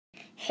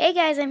Hey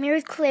guys, I'm here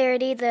with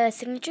Clarity, the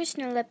signature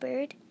snow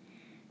leopard.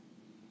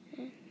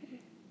 And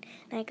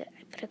I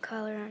put a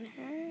collar on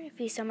her. If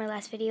you saw my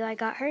last video, I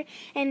got her.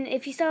 And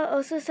if you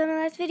also saw my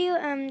last video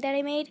that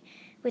I made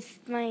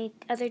with my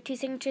other two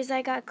signatures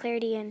I got,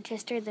 Clarity and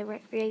Chester, the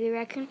regular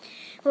raccoon.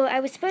 Well,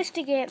 I was supposed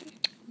to get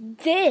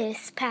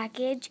this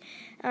package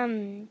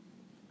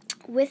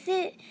with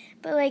it,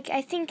 but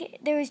I think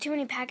there was too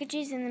many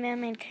packages and the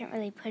mailman couldn't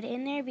really put it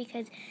in there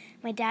because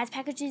my dad's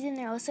package is in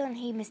there also, and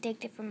he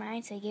mistaked it for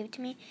mine, so he gave it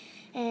to me,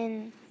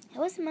 and it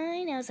wasn't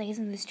mine. I was like,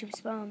 isn't this too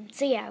small?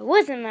 So yeah, it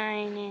wasn't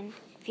mine, and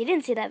if you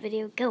didn't see that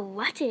video, go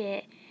watch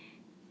it.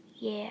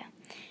 Yeah,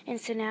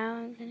 and so now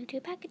I'm gonna do a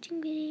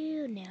packaging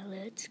video. Now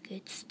let's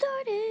get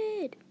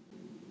started.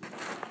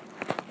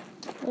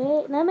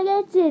 Wait, let me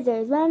get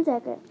scissors, 1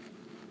 second.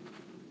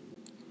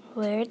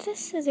 Where'd the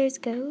scissors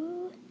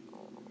go?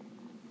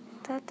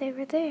 Thought they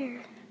were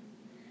there.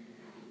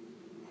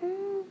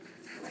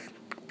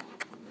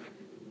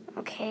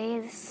 Okay,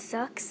 this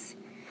sucks.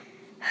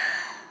 Oh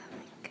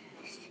my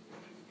gosh.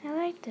 I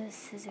like those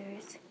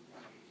scissors.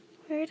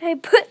 Where'd I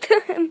put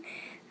them?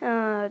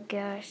 Oh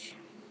gosh.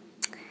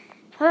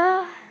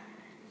 Well,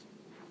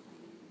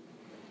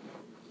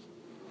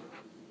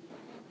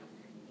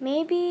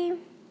 maybe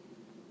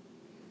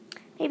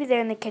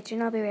they're in the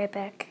kitchen. I'll be right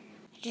back.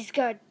 I just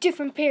got a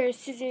different pair of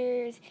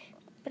scissors.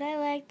 But I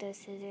like those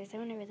scissors. I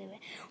wonder where they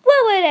went.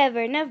 Well,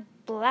 whatever. Enough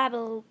blah,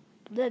 blah,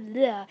 blah,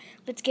 blah.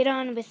 Let's get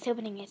on with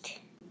opening it.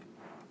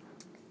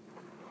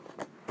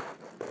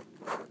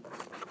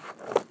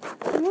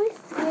 I'm really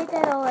scared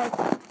that I'll,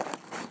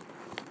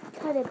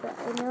 cut it, but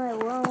I know I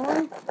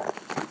won't.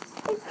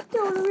 I just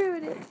don't want to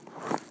ruin it.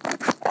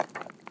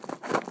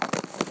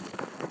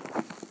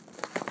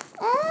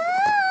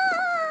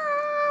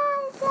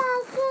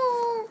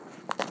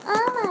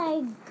 Oh my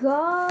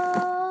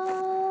god.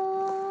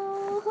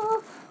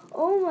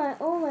 Oh my,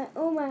 oh my,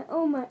 oh my,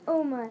 oh my,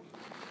 oh my,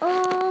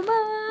 oh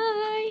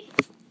my.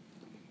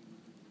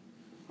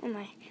 Oh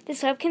my.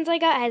 This Webkinz I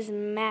got has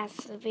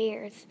massive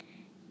ears.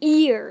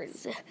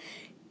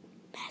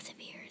 Massive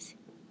ears.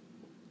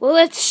 Well,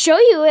 let's show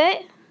you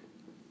it.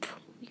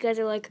 You guys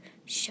are like,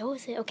 show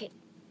us it. Okay.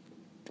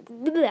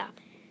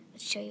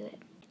 Let's show you it.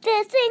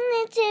 The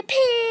signature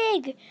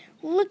pig.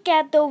 Look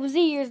at those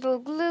ears.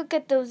 Look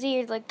at those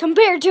ears.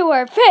 Compared to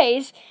our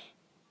face.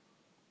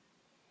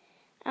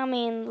 I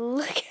mean,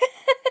 look.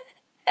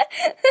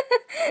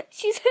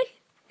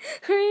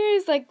 Her ear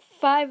is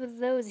 5 of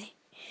those.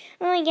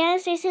 Oh my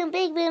gosh, they're so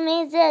big, but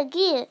it's so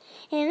cute.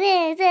 And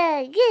it's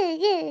so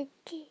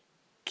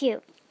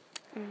cute.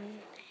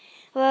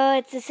 Well,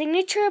 it's a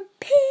signature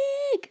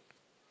pig.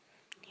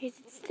 Here's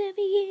its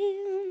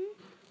W.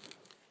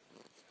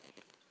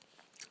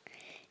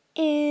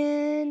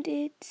 And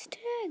its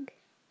tag.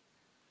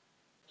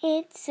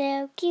 It's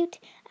so cute.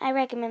 I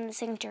recommend the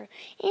signature.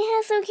 It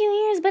has so cute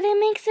ears, but it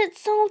makes it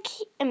so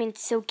cute. I mean,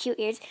 so cute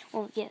ears.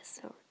 Well, yes.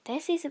 So did I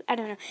say so? I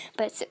don't know.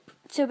 But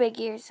so big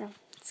ears. So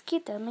it's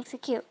cute though. It makes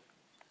it cute.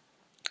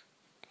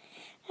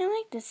 I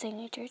like this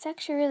signature. It's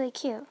actually really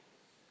cute.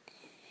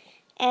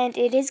 And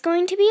it is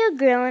going to be a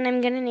girl, and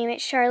I'm going to name it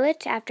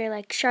Charlotte after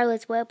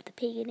Charlotte's Web with the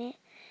pig in it.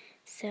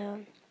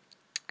 So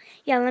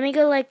yeah, let me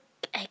go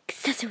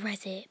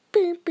accessorize it.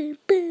 Boom, boom,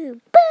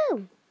 boom,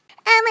 boom.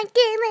 Oh my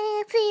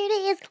goodness, here it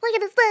is. Look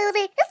at this little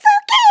thing. It's so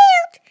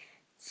cute.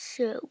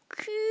 So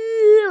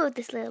cute.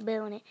 This little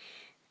bill on it.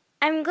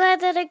 I'm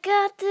glad that I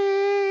got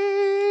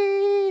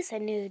this. I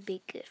knew it'd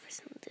be good for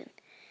something.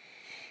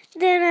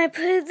 Then I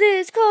put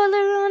this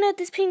collar on it.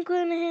 This pink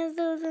one has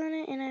those on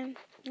it. And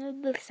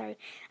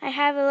I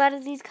have a lot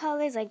of these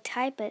collars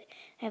type, but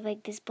I have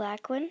this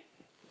black one.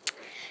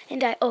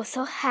 And I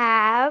also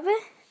have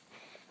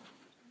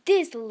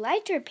this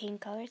lighter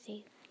pink color.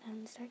 See,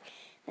 on the start.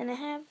 Then I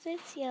have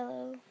this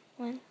yellow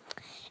one.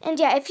 And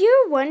yeah, if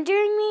you're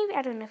wondering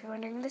I don't know if you're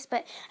wondering this,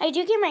 but I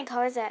do get my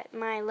collars at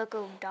my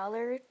local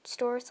dollar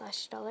store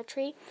 / Dollar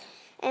Tree.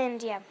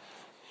 And yeah,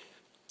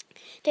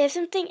 they have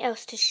something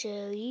else to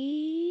show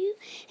you.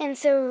 And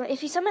so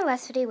if you saw my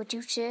last video, which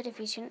you should, if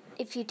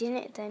you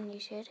didn't, then you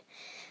should.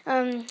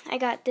 I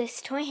got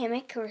this toy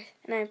hammock,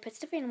 and I put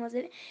stuffed animals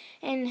in it.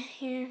 And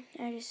here,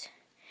 I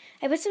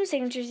put some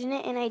signatures in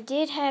it, and I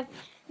did have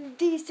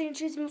these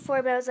signatures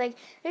before, but I was like,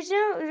 there's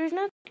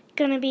not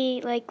gonna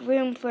be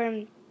room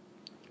for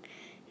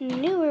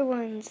newer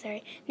ones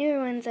I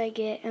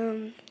get.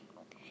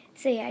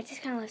 So yeah, I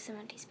just kind of left some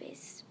empty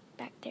space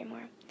back there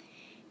more.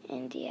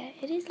 And yeah,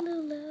 it is a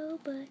little low,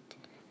 but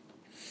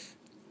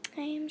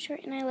I am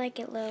short and I like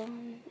it low.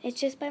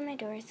 It's just by my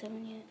door, so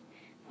when you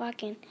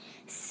walk in.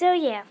 So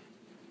yeah,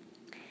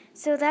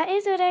 so that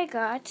is what I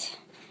got.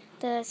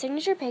 The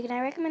signature pig, and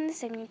I recommend the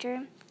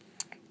signature.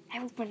 I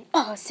recommend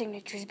all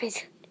signatures,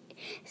 basically.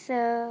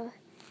 So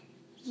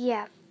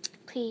yeah,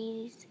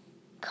 please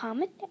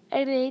comment,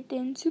 rate,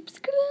 and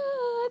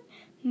subscribe.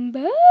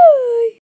 Bye.